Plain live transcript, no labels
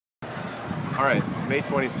Alright, it's May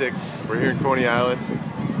 26th. We're here in Coney Island.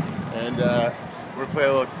 And we're gonna play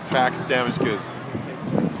a little track of Damaged Goods.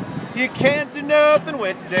 You can't do nothing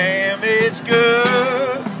with damaged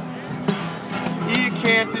goods. You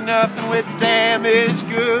can't do nothing with damaged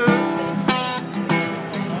goods.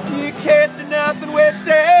 You can't do nothing with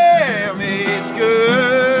damaged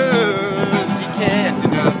goods. You can't do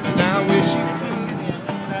nothing, I wish you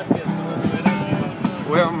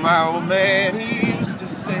could. Well, my old man, he used to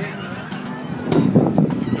say,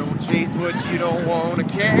 don't chase what you don't want to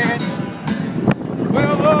catch.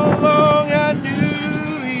 Well, all along I knew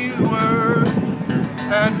you were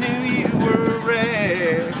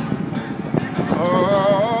red.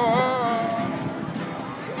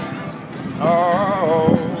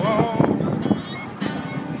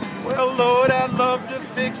 Well, Lord, I'd love to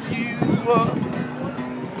fix you up,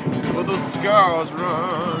 but those scars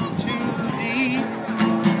run too deep.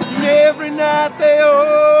 And every night they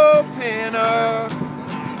open up,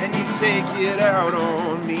 and you take it out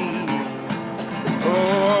on me.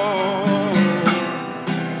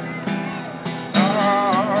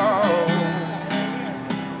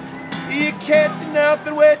 You can't do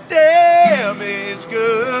nothing with damaged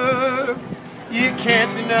goods. You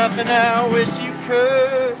can't do nothing, I wish you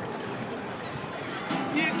could.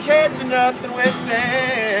 You can't do nothing with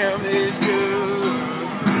damaged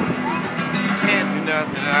goods. You can't do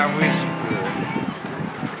nothing, I wish you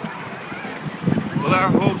could. Well, I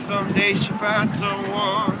hope someday she finds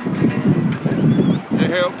someone to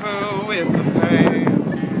help her with the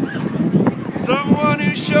past. Someone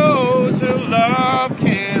who shows her love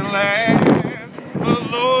can last.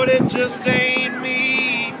 But Lord, it just ain't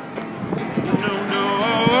me. No, no.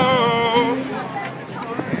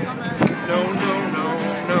 No, no, no,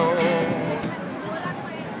 no.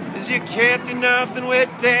 'Cause you can't do nothing with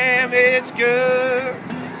damaged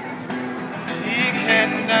goods. You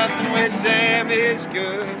can't do nothing with damaged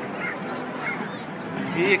goods.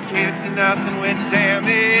 You can't do nothing with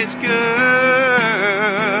damaged goods.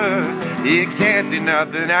 You can't do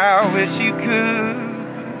nothing, I wish you could.